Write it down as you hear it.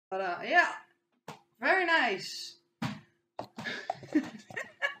But yeah, very nice.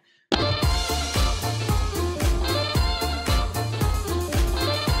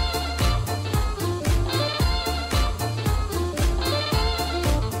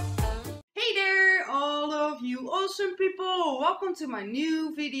 Hey there, all of you awesome people! Welcome to my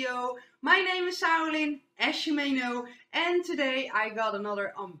new video. My name is Saolin, as you may know, and today I got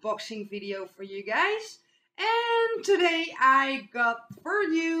another unboxing video for you guys. And today I got for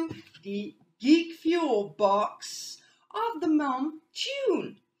you the Geek Fuel box of the month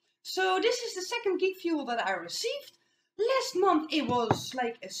June. So this is the second Geek Fuel that I received. Last month it was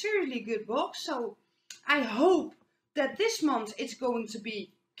like a seriously good box, so I hope that this month it's going to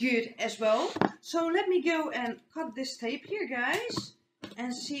be good as well. So let me go and cut this tape here, guys,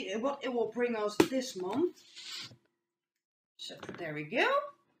 and see what it will bring us this month. So there we go.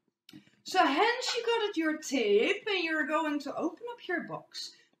 So hence you got your tape and you're going to open up your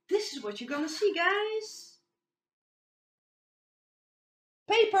box. This is what you're gonna see, guys.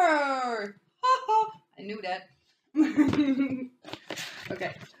 Paper! Haha! I knew that.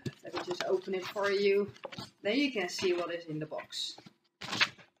 Okay, let me just open it for you. Then you can see what is in the box.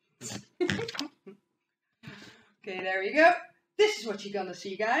 Okay, there you go. This is what you're gonna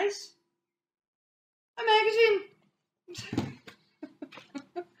see, guys. A magazine.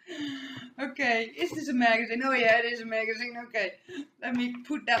 Okay, is this a magazine? Oh yeah, it is a magazine. Okay, let me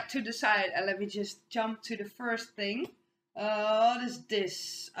put that to the side and let me just jump to the first thing. What is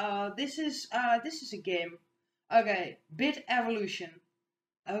this? This is a game. Okay, Bit Evolution.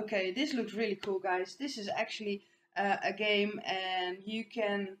 Okay, this looks really cool, guys. This is actually a game, and you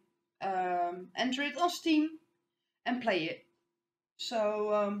can enter it on Steam and play it.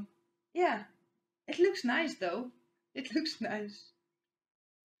 So yeah, it looks nice though. It looks nice.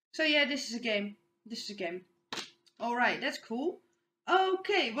 So yeah, this is a game. This is a game. Alright, that's cool.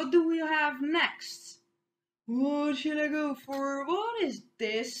 Okay, what do we have next? What should I go for? What is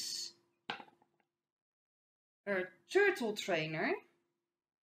this? A turtle trainer.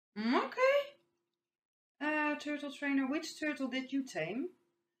 Okay. Turtle trainer. Which turtle did you tame?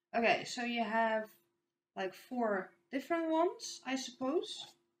 Okay, so you have like 4 different ones, I suppose.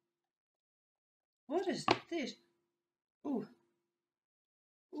 What is this? Ooh.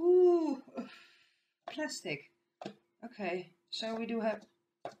 Ooh. Plastic. Okay, so we do have...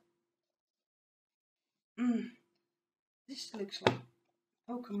 This looks like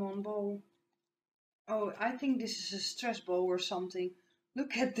Pokemon ball. Oh, I think this is a stress ball or something.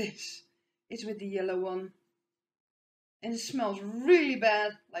 Look at this. It's with the yellow one. And it smells really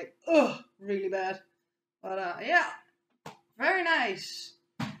bad. Like, ugh, really bad. But yeah, very nice.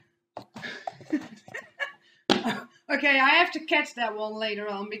 Okay, I have to catch that one later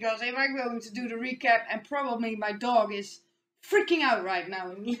on, because if I'm going to do the recap, and probably my dog is freaking out right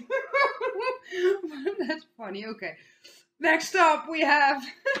now. That's funny. Okay, next up we have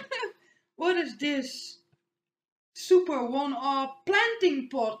what is this? Super one-off planting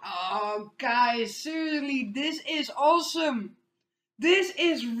pot. Oh guys, seriously, this is awesome. This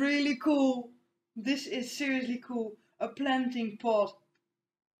is really cool. This is seriously cool. A planting pot.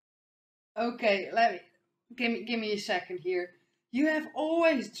 Okay, give me a second here. You have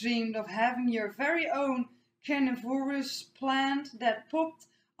always dreamed of having your very own carnivorous plant that popped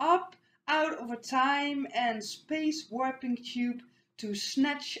up out of a time and space warping tube to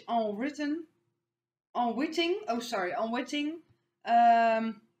snatch on witting,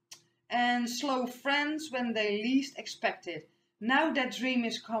 and slow friends when they least expect it. Now that dream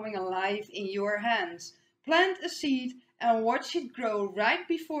is coming alive in your hands. Plant a seed and watch it grow right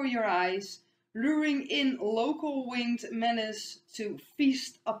before your eyes, luring in local winged menace to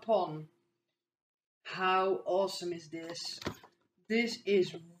feast upon. How awesome is this? This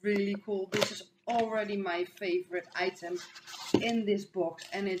is really cool. This is already my favorite item in this box,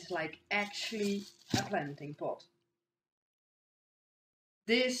 and it's like actually a planting pot.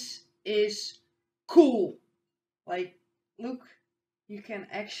 This is cool. Like, look, you can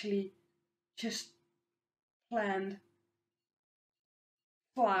actually just plant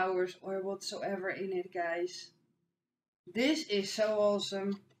flowers or whatsoever in it, guys. This is so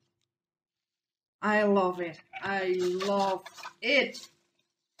awesome. I love it. I love it.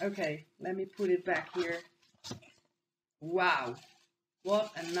 Okay, let me put it back here. Wow,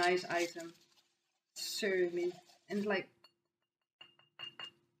 what a nice item. Seriously. And it's like,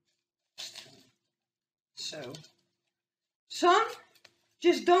 so, son,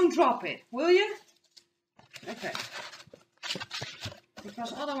 just don't drop it, will you? Okay.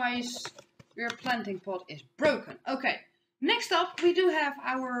 Because otherwise your planting pot is broken. Okay, next up we do have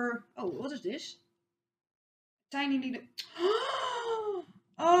our... Oh, what is this? Tiny little...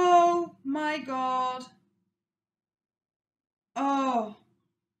 Oh my god. Oh,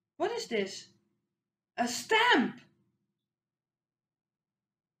 what is this? A stamp.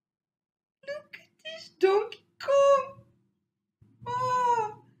 Look at this Donkey Kong.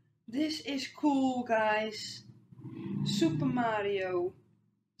 Oh, this is cool, guys. Super Mario.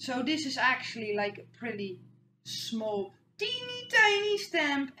 So this is actually like a pretty small, teeny tiny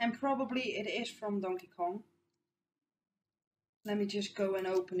stamp, and probably it is from Donkey Kong. Let me just go and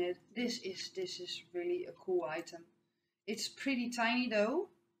open it. This is really a cool item. It's pretty tiny though,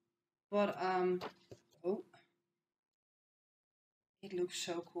 but oh, it looks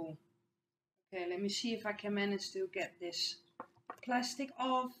so cool. Okay, let me see if I can manage to get this plastic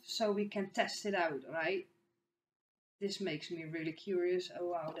off so we can test it out, right? This makes me really curious. Oh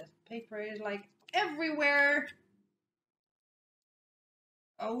wow, that paper is like everywhere.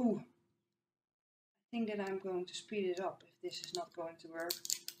 Oh, I think that I'm going to speed it up if this is not going to work.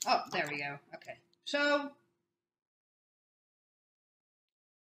 Oh, there we go. Okay, so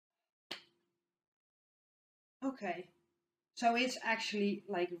okay, so it's actually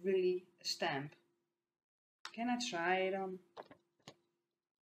like really a stamp. Can I try it on?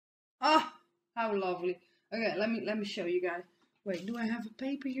 Oh, how lovely. Okay, let me show you guys. Wait, do I have a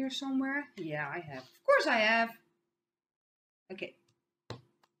paper here somewhere? Yeah, I have. Of course I have. Okay.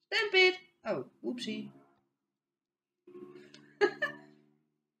 Stamp it. Oh, whoopsie.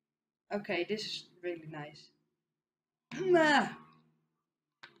 Okay, this is really nice. Okay,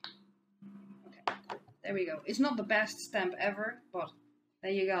 cool. There we go. It's not the best stamp ever, but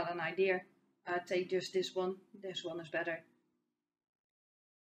then you got an idea. Take just this one. This one is better.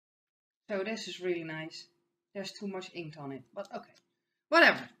 So this is really nice. There's too much ink on it, but okay.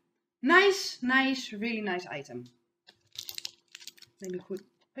 Whatever. Nice, really nice item. Let me put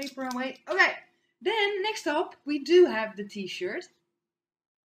paper away. Okay, then next up we do have the t-shirt.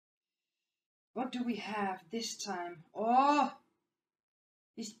 What do we have this time? Oh,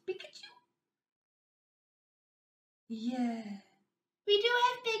 is Pikachu? Yeah, we do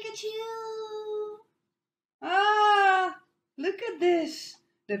have Pikachu. Ah, look at this.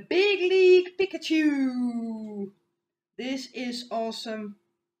 The Big League Pikachu. This is awesome.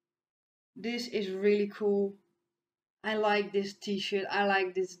 This is really cool. I like this t-shirt. I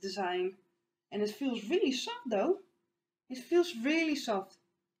like this design. And it feels really soft though. It feels really soft.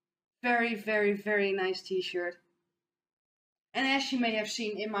 Very nice t-shirt. And as you may have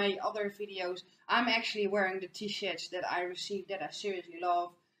seen in my other videos, I'm actually wearing the t-shirts that I received that I seriously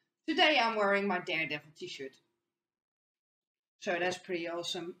love. Today I'm wearing my Daredevil t-shirt. So that's pretty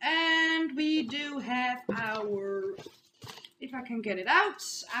awesome. And we do have our, if I can get it out,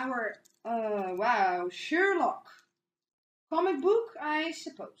 our, wow, Sherlock comic book, I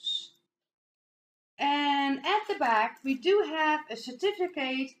suppose. And at the back we do have a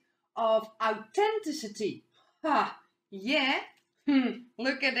certificate of authenticity. Ha, yeah.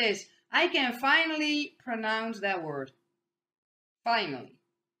 Look at this. I can finally pronounce that word. Finally.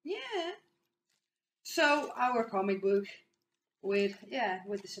 Yeah. So our comic book with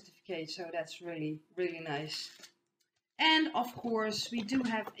the certificate. So that's really nice. And of course we do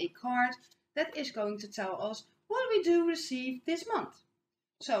have a card that is going to tell us what we do receive this month.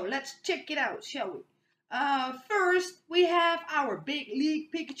 So let's check it out, shall we? First we have our Big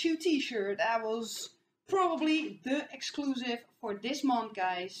League Pikachu t-shirt. That was probably the exclusive for this month,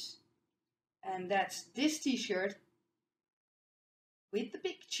 guys. And that's this t-shirt with the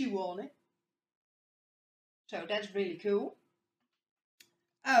Pikachu on it. So that's really cool.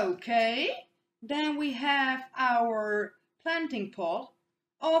 Okay, then we have our planting pot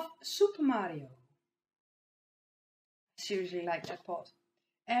of Super Mario. I seriously like that pot.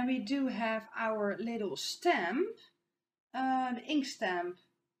 And we do have our little stamp, the ink stamp.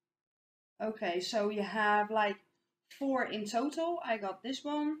 Okay, so you have like 4 in total. I got this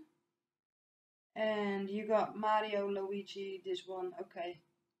one. And you got Mario, Luigi, this one. Okay.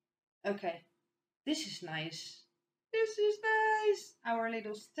 Okay. This is nice. This is nice. Our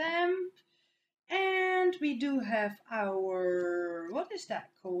little stamp. And we do have our, what is that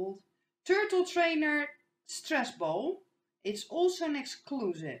called? Turtle Trainer stress ball. It's also an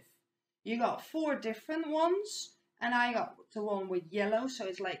exclusive. You got 4 different ones. And I got the one with yellow. So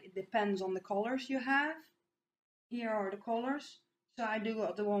it's like, it depends on the colors you have. Here are the colors. So I do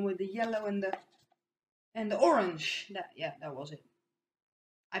got the one with the yellow and the orange. That was it.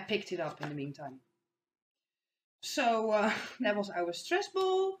 I picked it up in the meantime. So that was our stress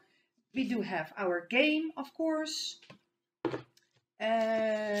ball. We do have our game, of course.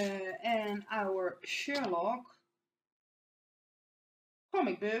 And our Sherlock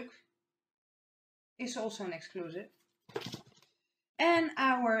comic book is also an exclusive. and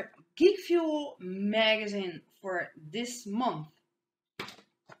our Geek Fuel magazine for this month.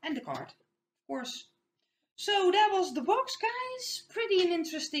 And the card, of course. So that was the box, guys. Pretty an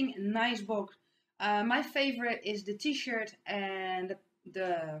interesting, nice box. My favorite is the t-shirt and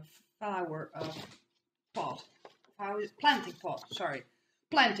the flower pot. How is it? Planting pot, sorry.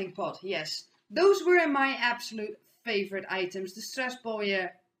 Planting pot, yes. Those were my absolute favorite items. The stress ball, yeah.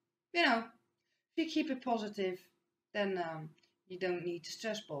 You know, if you keep it positive, then you don't need the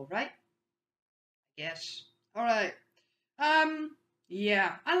stress ball, right? Yes. Alright.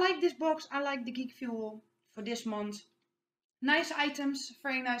 Yeah, I like this box. I like the Geek Fuel for this month. Nice items,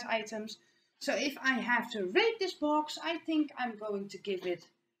 very nice items. So if I have to rate this box, I think I'm going to give it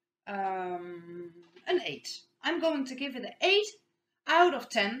an 8. I'm going to give it an 8 out of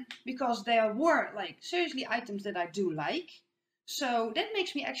 10 because there were like seriously items that I do like. So that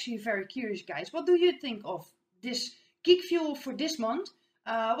makes me actually very curious, guys. What do you think of this Geek Fuel for this month?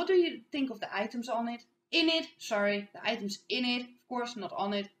 What do you think of the items on it? The items in it, of course, not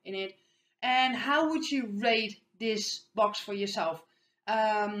on it, in it. And how would you rate this box for yourself?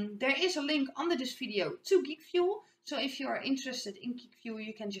 There is a link under this video to Geek Fuel. So if you are interested in Geek Fuel,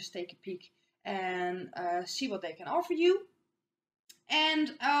 you can just take a peek and see what they can offer you.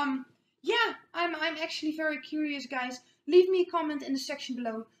 And yeah, I'm actually very curious, guys. Leave me a comment in the section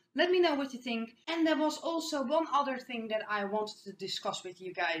below. Let me know what you think. And there was also one other thing that I wanted to discuss with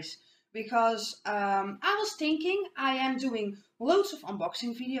you guys. Because I was thinking, I am doing loads of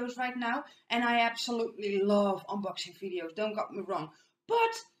unboxing videos right now. And I absolutely love unboxing videos, don't get me wrong.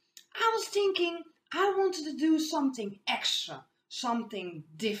 But I was thinking, I wanted to do something extra. Something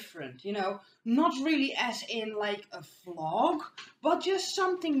different, you know. Not really as in like a vlog. But just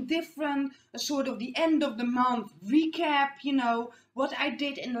something different. A sort of the end of the month recap, you know. What I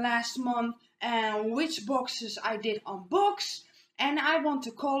did in the last month. And which boxes I did unbox. And I want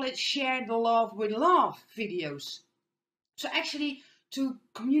to call it Share the Love with Love videos. So actually to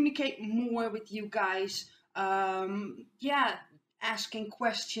communicate more with you guys. Yeah, asking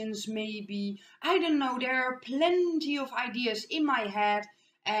questions maybe. I don't know, there are plenty of ideas in my head.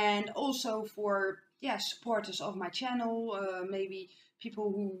 And also for, yeah, supporters of my channel. Maybe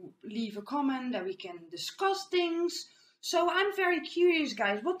people who leave a comment that we can discuss things. So I'm very curious,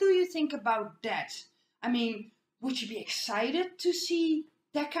 guys. What do you think about that? I mean, would you be excited to see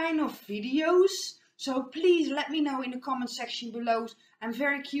that kind of videos? So please let me know in the comment section below. I'm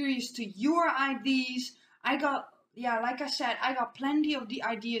very curious to your ideas. Yeah, like I said, I got plenty of the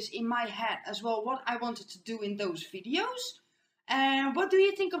ideas in my head as well. What I wanted to do in those videos. And what do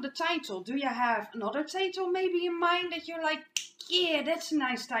you think of the title? Do you have another title maybe in mind that you're like, yeah, that's a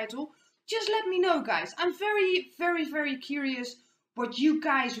nice title? Just let me know, guys. I'm very curious what you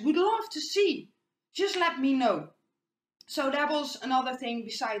guys would love to see. Just let me know. So that was another thing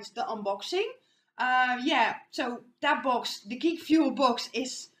besides the unboxing. Yeah, so that box, the Geek Fuel box,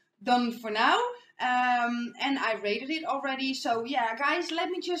 is done for now. And I rated it already. So yeah, guys, let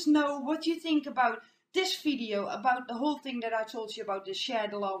me just know what you think about this video. About the whole thing that I told you about the Share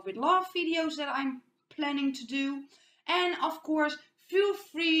the Love with Love videos that I'm planning to do. And of course, feel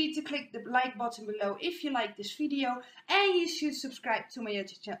free to click the like button below if you like this video. And you should subscribe to my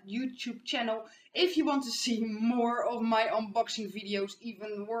YouTube channel if you want to see more of my unboxing videos.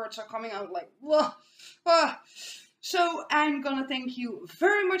 Even words are coming out like, whoa. So I'm gonna thank you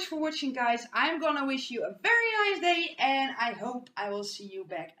very much for watching, guys. I'm gonna wish you a very nice day. And I hope I will see you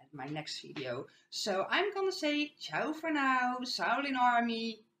back at my next video. So I'm gonna say ciao for now. The Saolin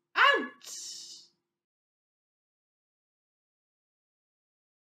Army out!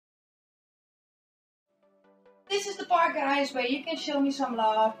 This is the part, guys, where you can show me some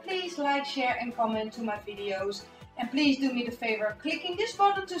love. Please like, share and comment to my videos. And please do me the favor clicking this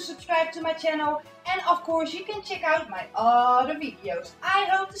button to subscribe to my channel. And of course you can check out my other videos. I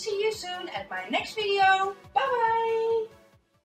hope to see you soon at my next video. Bye bye!